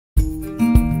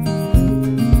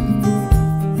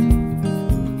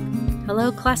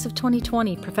Hello, class of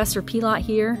 2020. Professor Pilot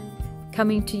here,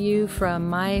 coming to you from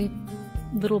my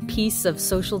little piece of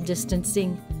social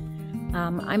distancing.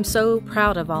 I'm so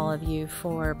proud of all of you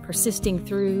for persisting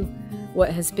through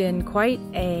what has been quite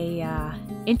a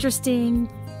interesting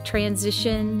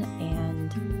transition,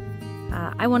 and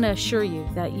I want to assure you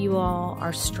that you all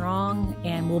are strong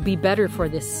and will be better for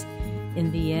this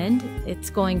in the end. It's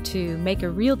going to make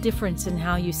a real difference in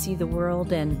how you see the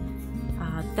world, and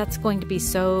that's going to be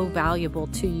so valuable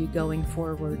to you going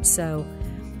forward. So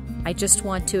I just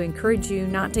want to encourage you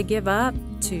not to give up,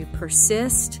 to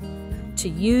persist, to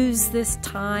use this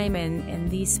time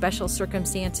and these special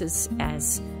circumstances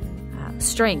as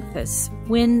strength, as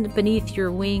wind beneath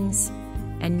your wings,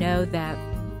 and know that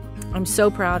I'm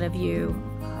so proud of you,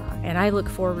 and I look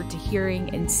forward to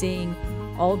hearing and seeing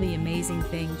all the amazing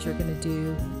things you're going to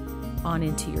do on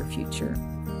into your future.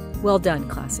 Well done,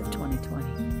 class of 2020.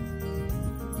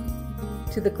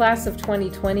 To the class of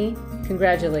 2020,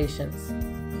 congratulations.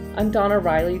 I'm Donna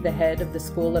Riley, the head of the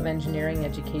School of Engineering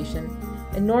Education,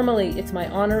 and normally it's my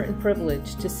honor and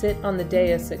privilege to sit on the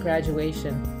dais at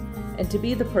graduation and to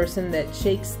be the person that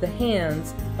shakes the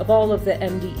hands of all of the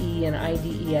MDE and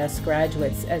IDES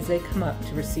graduates as they come up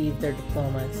to receive their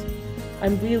diplomas.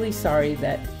 I'm really sorry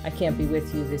that I can't be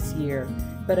with you this year,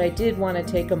 but I did want to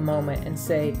take a moment and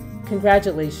say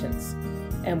congratulations,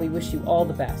 and we wish you all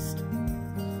the best.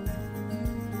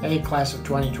 Hey, class of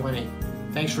 2020.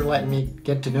 Thanks for letting me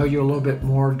get to know you a little bit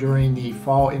more during the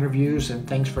fall interviews, and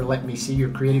thanks for letting me see your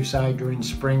creative side during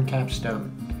spring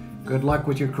capstone. Good luck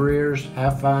with your careers,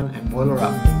 have fun, and boiler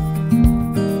up.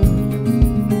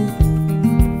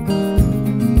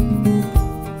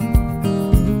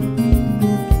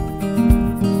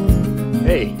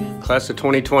 Hey, class of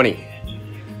 2020.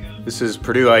 This is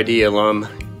Purdue ID alum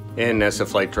and NASA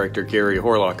Flight Director Gary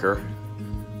Horlocker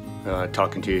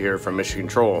talking to you here from Mission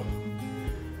Control.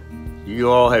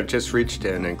 You all have just reached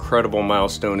an incredible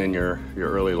milestone in your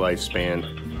early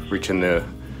lifespan, reaching the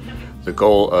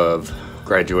goal of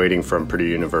graduating from Purdue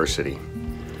University.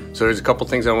 So there's a couple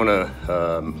things I want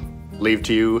to leave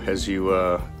to you as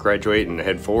you graduate and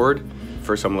head forward.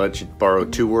 First, I'm going to let you borrow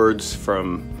two words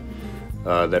from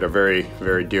that are very,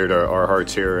 very dear to our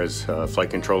hearts here as flight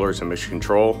controllers in Mission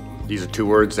Control. These are two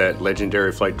words that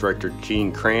legendary Flight Director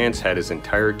Gene Kranz had his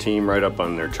entire team write up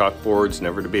on their chalkboards,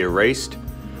 never to be erased,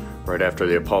 right after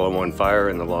the Apollo 1 fire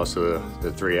and the loss of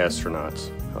the 3 astronauts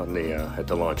on at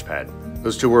the launch pad.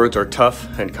 Those two words are tough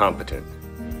and competent.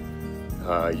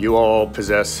 You all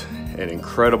possess an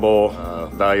incredible,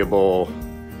 valuable,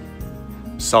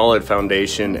 solid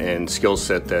foundation and skill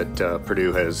set that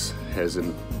Purdue has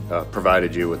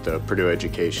provided you with the Purdue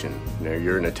education. Now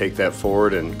you're going to take that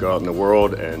forward and go out in the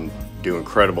world and do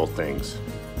incredible things.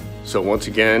 So once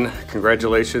again,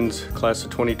 congratulations, class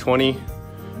of 2020.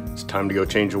 It's time to go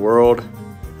change the world.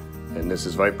 And this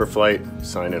is Viper Flight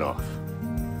signing off.